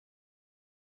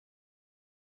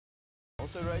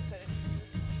Also rotate.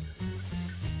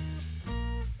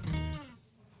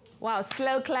 Wow,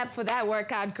 slow clap for that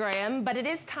workout, Graham. But it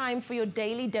is time for your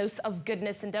daily dose of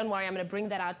goodness. And don't worry, I'm going to bring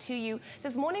that out to you.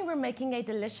 This morning, we're making a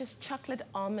delicious chocolate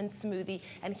almond smoothie.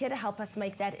 And here to help us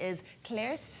make that is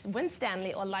Claire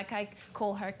Winstanley, or like I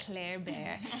call her, Claire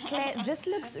Bear. Claire, this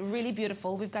looks really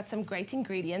beautiful. We've got some great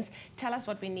ingredients. Tell us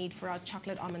what we need for our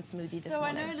chocolate almond smoothie this morning. So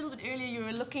I know a little bit earlier you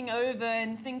were looking over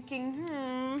and thinking,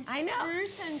 I know.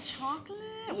 Fruit and chocolate?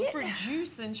 Yeah. Fruit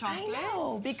juice and chocolate? I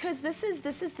know, because this is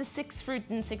the 6 fruit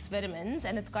and 6 vitamins,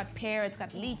 and it's got pear, it's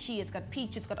got lychee, it's got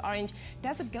peach, it's got orange.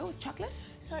 Does it go with chocolate?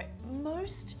 So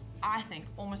I think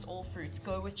almost all fruits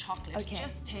go with chocolate. Okay. It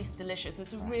just tastes delicious.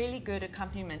 It's a really good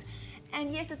accompaniment.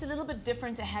 And yes, it's a little bit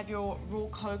different to have your raw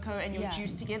cocoa and your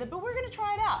juice together, but we're going to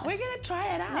try it out. We're going to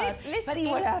try it out. Let's see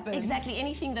what happens. Exactly.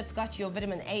 Anything that's got your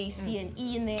vitamin A, C, and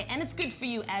E in there, and it's good for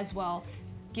you as well.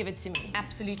 Give it to me.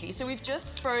 Absolutely. So we've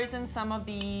just frozen some of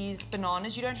these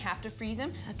bananas. You don't have to freeze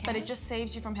them, but it just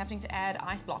saves you from having to add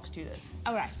ice blocks to this.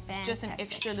 All right. It's just an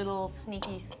extra little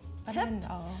sneaky tip.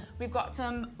 We've got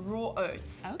some raw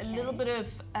oats, a little bit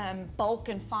of bulk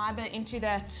and fiber into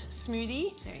that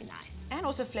smoothie. Very nice. And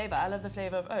also flavor. I love the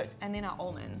flavor of oats. And then our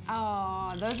almonds.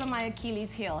 Oh, those are my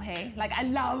Achilles heel, hey? Like, I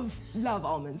love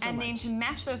almonds so and much. then to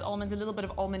match those almonds, a little bit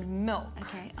of almond milk.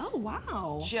 Okay. Oh,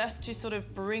 wow. Just to sort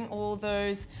of bring all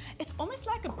those... It's almost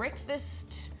like a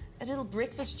little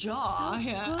breakfast jar.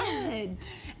 So good.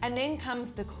 And then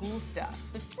comes the cool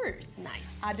stuff, the fruits.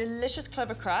 Nice. Our delicious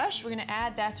Clover Krush. We're going to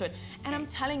add that to it. And I'm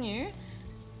telling you,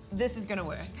 this is going to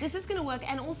work. This is going to work,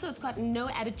 and also it's got no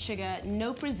added sugar,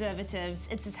 no preservatives.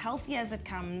 It's as healthy as it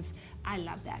comes. I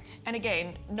love that. And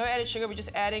again, no added sugar. We're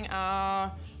just adding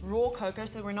our raw cocoa,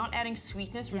 so we're not adding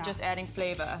sweetness. We're just adding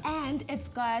flavor. And it's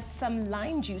got some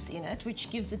lime juice in it, which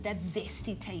gives it that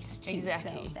zesty taste too.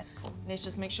 Exactly. So that's cool. Let's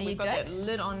just make sure we've got that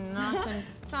lid on nice and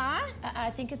tight. I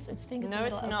think it's No,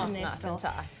 it's not nice and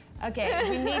tight. Okay,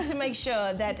 we need to make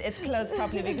sure that it's closed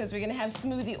properly because we're going to have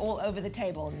smoothie all over the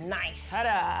table. Nice.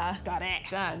 Ta-da! Got it.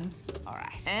 Done. All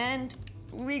right. And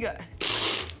we go.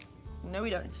 No, we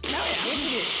don't. No, yes, we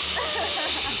do.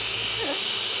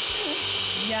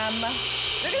 Yum.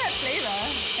 Look at that flavor.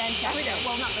 Fantastic.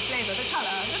 Well, not the flavor, the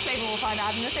color. The flavor we'll find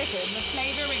out in a second. The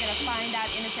flavor we're going to find out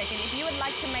in a second. If you would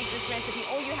like to make this recipe,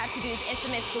 all you have to do is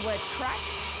SMS the word crush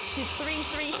to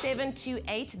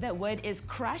 33728. The word is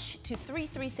crush to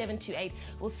 33728.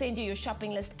 We'll send you your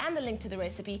shopping list and the link to the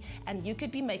recipe, and you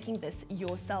could be making this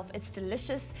yourself. It's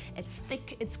delicious, it's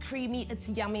thick, it's creamy, it's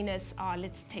yumminess. Oh,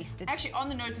 let's taste it. Actually, on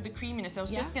the note of the creaminess, I was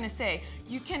just going to say,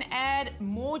 you can add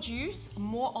more juice,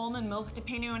 more almond milk,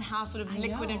 depending on how sort of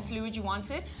liquid and fluid you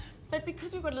want it. But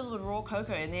because we've got a little bit of raw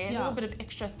cocoa in there, a little bit of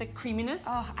extra thick creaminess.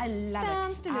 Oh, I love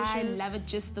Sounds it. delicious. I love it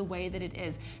just the way that it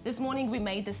is. This morning we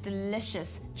made this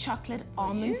delicious chocolate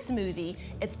almond smoothie.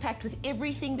 It's packed with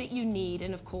everything that you need,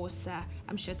 and of course,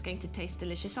 I'm sure it's going to taste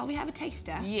delicious. Shall we have a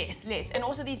taster? Yes, let's. And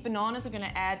also these bananas are going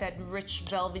to add that rich,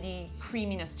 velvety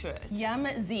creaminess to it. Yum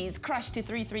Z's. Crush to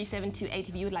 33728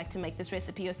 if you would like to make this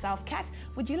recipe yourself. Kat,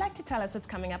 would you like to tell us what's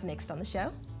coming up next on the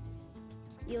show?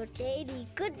 Your daily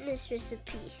goodness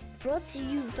recipe, brought to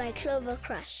you by Clover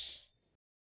Krush.